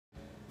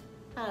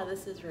Hi,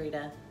 this is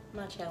Rita.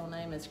 My channel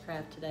name is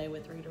Craft Today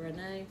with Rita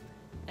Renee,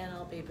 and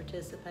I'll be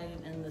participating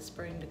in the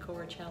Spring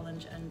Decor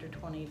Challenge under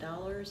 $20,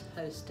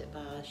 hosted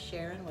by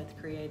Sharon with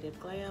Creative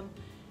Glam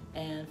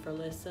and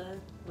Forlisa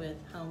with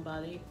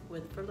Homebody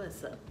with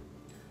Forlisa.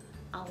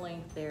 I'll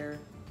link their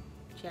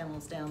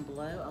channels down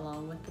below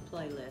along with the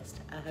playlist.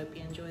 I hope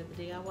you enjoyed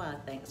the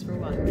DIY. Thanks for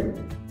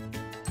watching.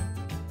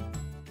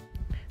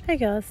 Hey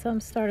guys, so I'm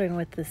starting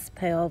with this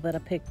pail that I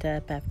picked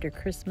up after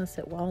Christmas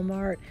at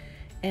Walmart,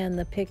 and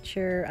the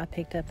picture I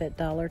picked up at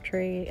Dollar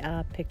Tree.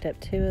 I picked up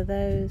 2 of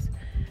those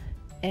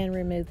and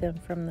removed them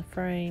from the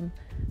frame.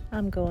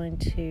 I'm going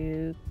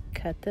to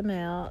cut them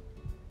out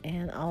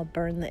and I'll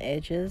burn the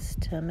edges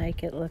to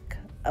make it look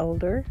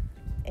older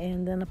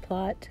and then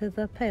apply it to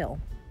the pail.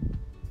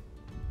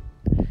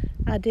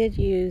 I did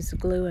use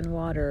glue and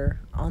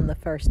water on the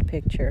first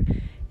picture,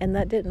 and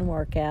that didn't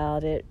work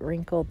out. It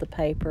wrinkled the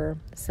paper.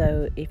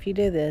 So if you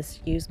do this,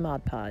 use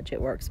Mod Podge.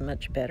 It works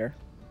much better.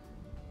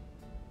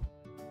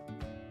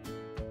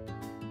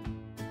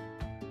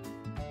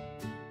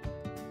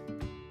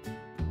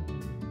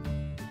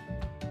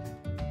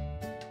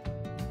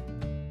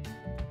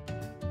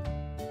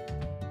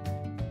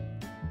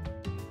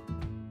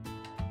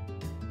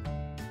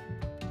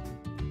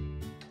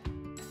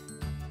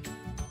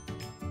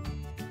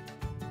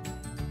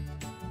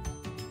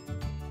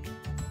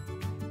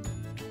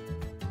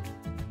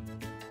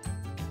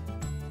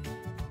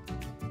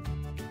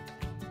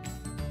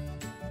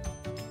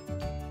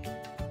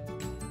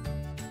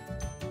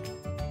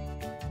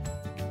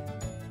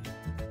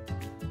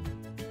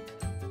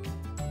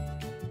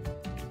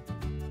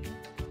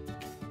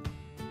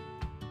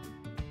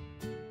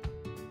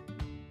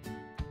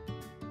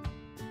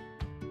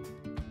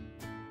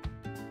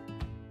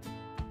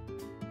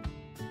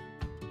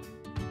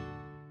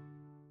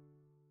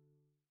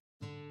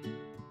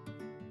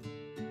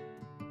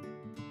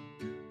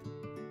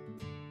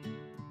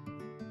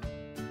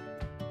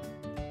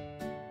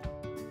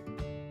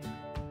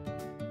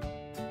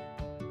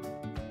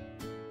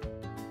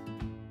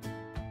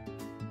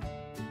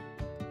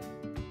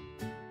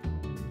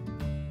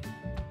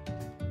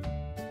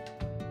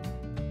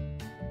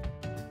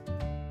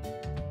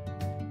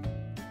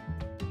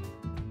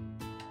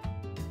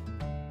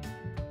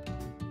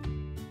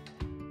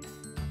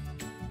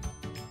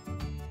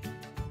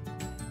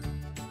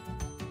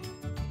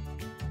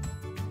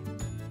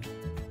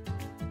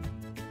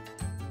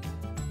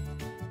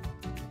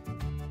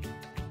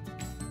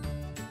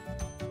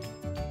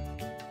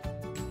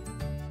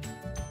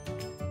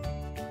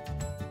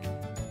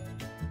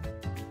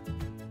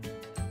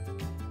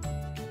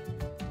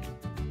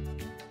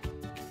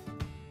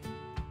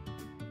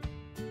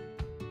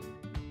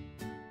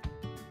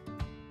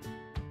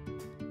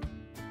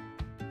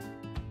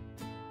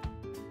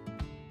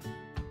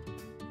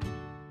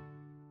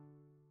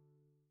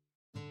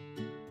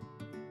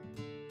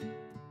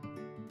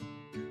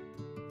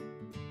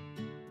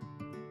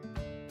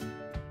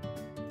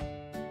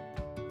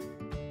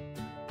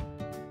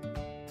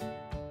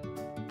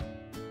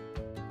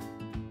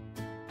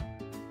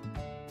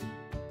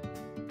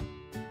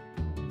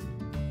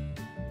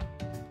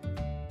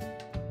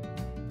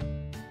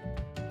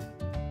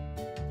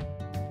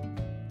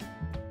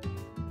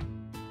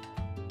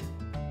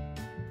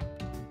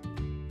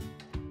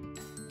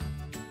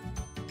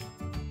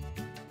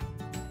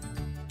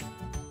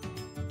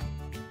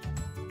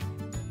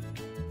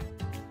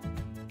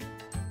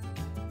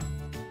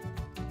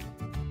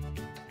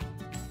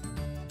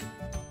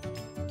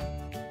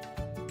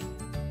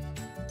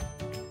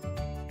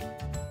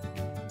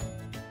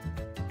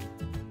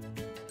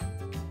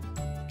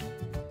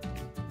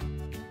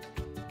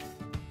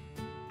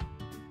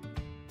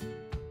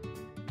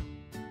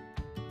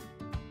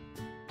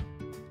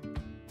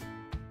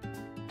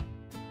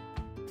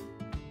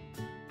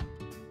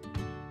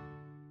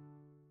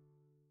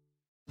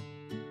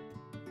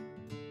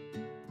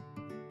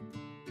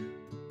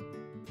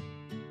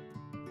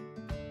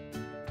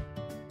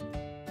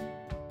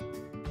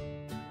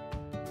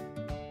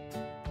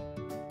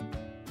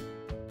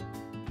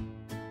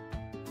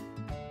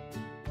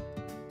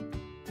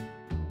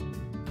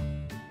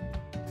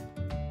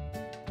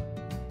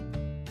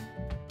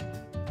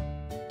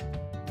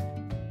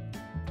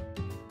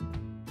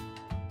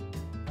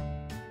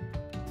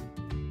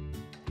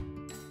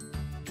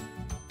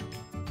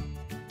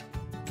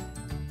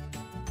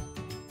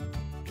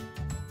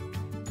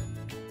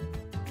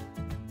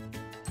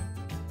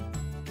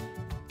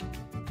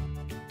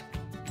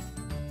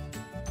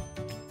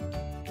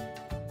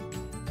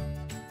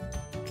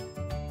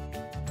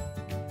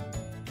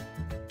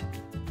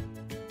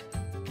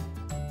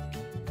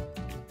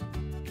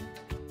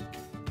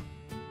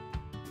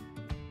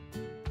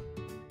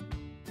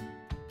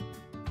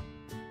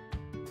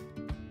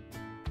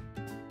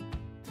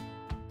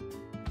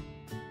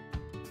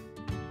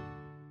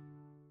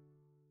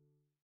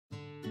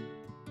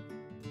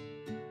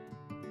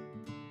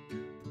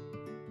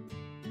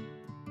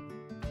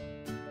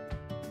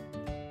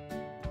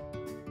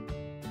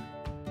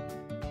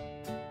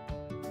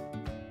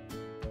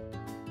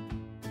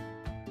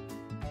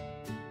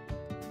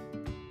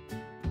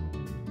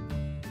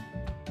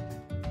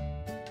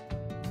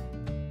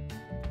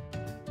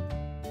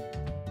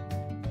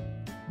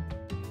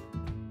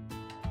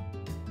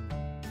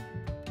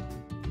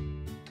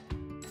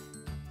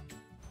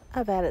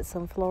 I've added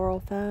some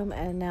floral foam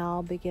and now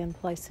I'll begin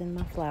placing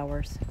my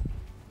flowers.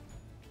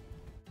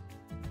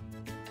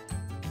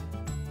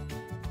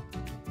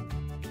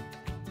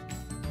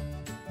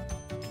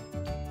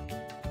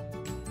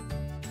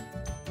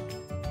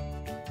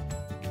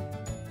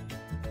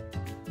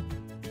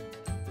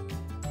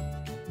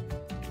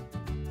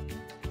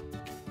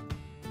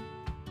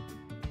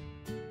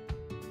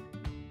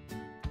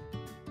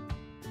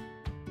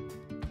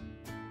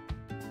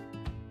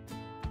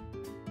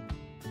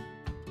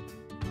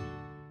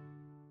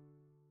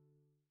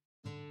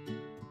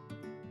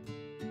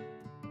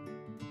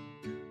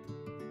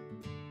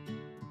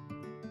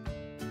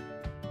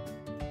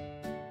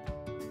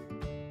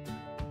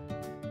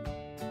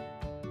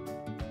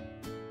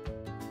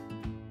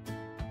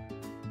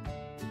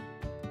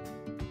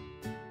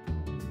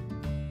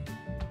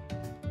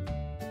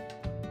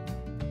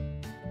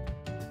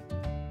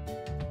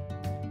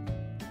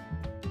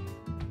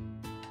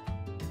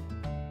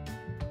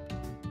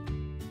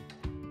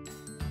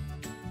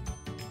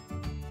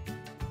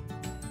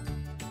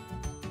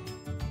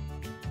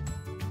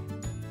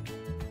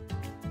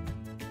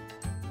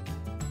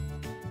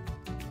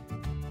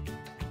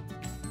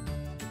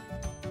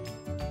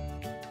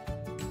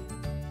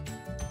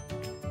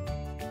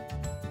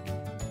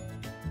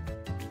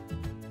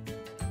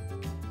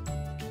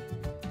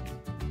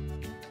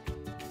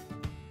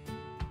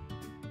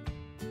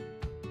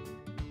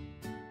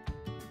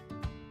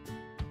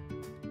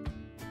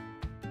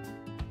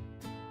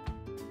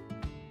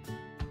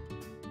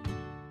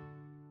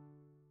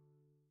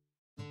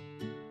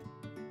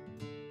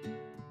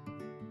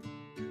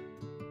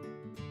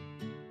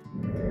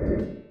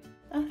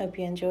 I hope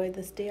you enjoyed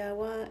this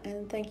DIY,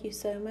 and thank you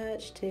so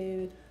much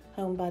to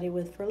Homebody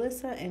with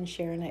Forlisa and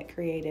Sharon at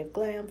Creative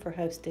Glam for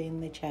hosting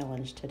the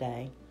challenge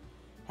today.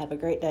 Have a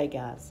great day,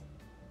 guys.